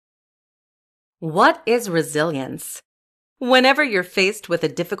What is resilience? Whenever you're faced with a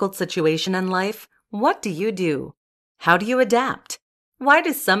difficult situation in life, what do? How do you adapt? Why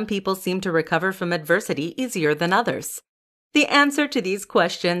do some people seem to recover from adversity easier than others? The answer to these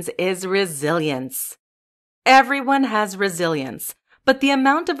questions is resilience. Everyone has resilience, but the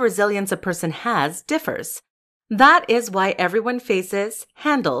amount of resilience a person has differs. That is why everyone faces,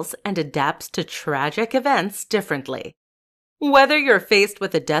 handles, and adapts to tragic events differently. Whether you're faced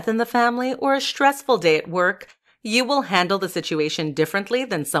with a death in the family or a stressful day at work, you will handle the situation differently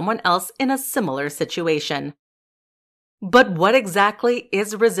than someone else in a similar situation. But what exactly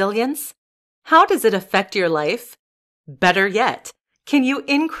is resilience? How does it affect your life? Better yet, can you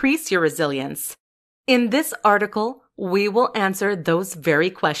increase your resilience? In this article, we will answer those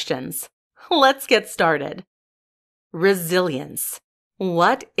very questions. Let's get started. Resilience.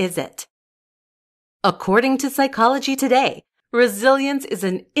 What is it? According to Psychology Today, resilience is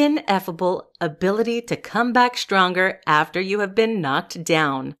an ineffable ability to come back stronger after you have been knocked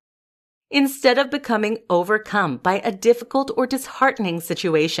down. Instead of becoming overcome by a difficult or disheartening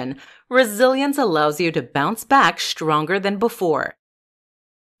situation, resilience allows you to bounce back stronger than before.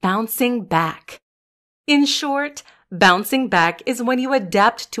 Bouncing back. In short, bouncing back is when you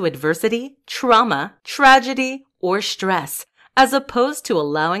adapt to adversity, trauma, tragedy, or stress, as opposed to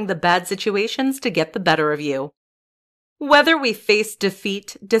allowing the bad situations to get the better of you. Whether we face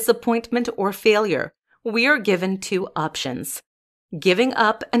defeat, disappointment, or failure, we are given two options: giving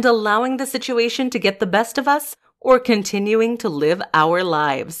up and allowing the situation to get the best of us, or continuing to live our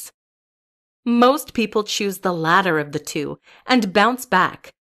lives. Most people choose the latter of the two and bounce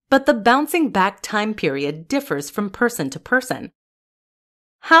back, but the bouncing back time period differs from person to person.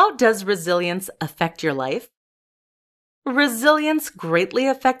 How does resilience affect your life? Resilience greatly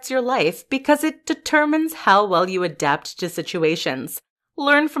affects your life because it determines how well you adapt to situations,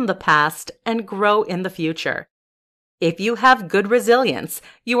 learn from the past, and grow in the future. If you have good resilience,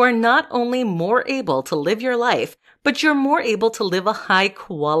 you are not only more able to live your life, but you're more able to live a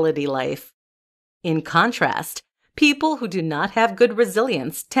high-quality life. In contrast, people who do not have good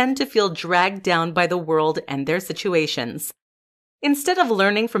resilience tend to feel dragged down by the world and their situations. Instead of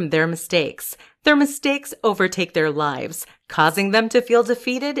learning from their mistakes overtake their lives, causing them to feel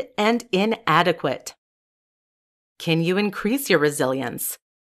defeated and inadequate. Can you increase your resilience?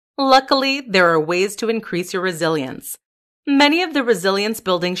 Luckily, there are ways to increase your resilience. Many of the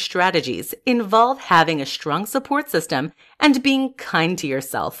resilience-building strategies involve having a strong support system and being kind to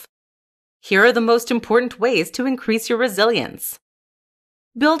yourself. Here are the most important ways to increase your resilience.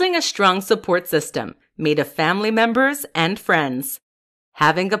 Building a strong support system made of family members and friends.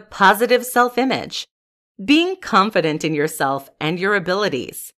 Having a positive self-image. Being confident in yourself and your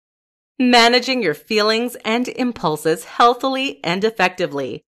abilities. Managing your feelings and impulses healthily and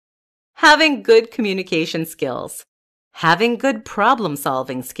effectively. Having good communication skills. Having good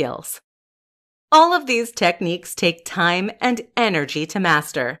problem-solving skills. All of these techniques take time and energy to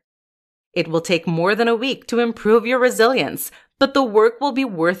master. It will take more than a week to improve your resilience, but the work will be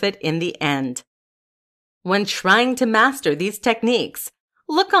worth it in the end. When trying to master these techniques,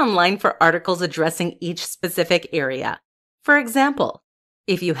 look online for articles addressing each specific area. For example,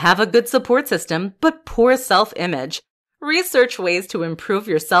 if you have a good support system but poor self-image, research ways to improve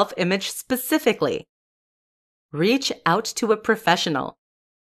your self-image specifically. Reach out to a professional.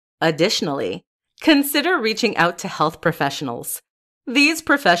 Additionally, consider reaching out to health professionals. These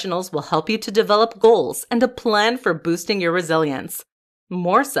professionals will help you to develop goals and a plan for boosting your resilience.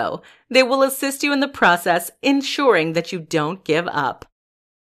 More so, they will assist you in the process, ensuring that you don't give up.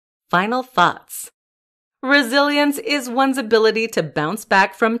 Final thoughts. Resilience is one's ability to bounce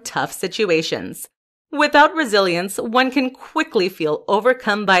back from tough situations. Without resilience, one can quickly feel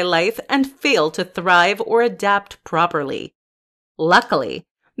overcome by life and fail to thrive or adapt properly. Luckily,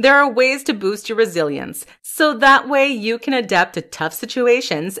 there are ways to boost your resilience, so that way you can adapt to tough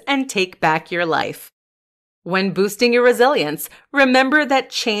situations and take back your life. When boosting your resilience, remember that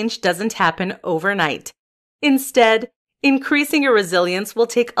change doesn't happen overnight. Instead, increasing your resilience will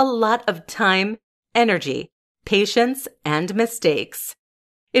take a lot of time, energy, patience, and mistakes.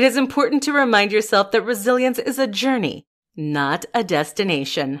 It is important to remind yourself that resilience is a journey, not a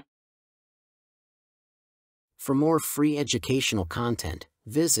destination. For more free educational content,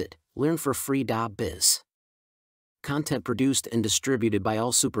 visit learnforfree.biz. Content produced and distributed by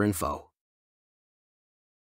AllSuperInfo.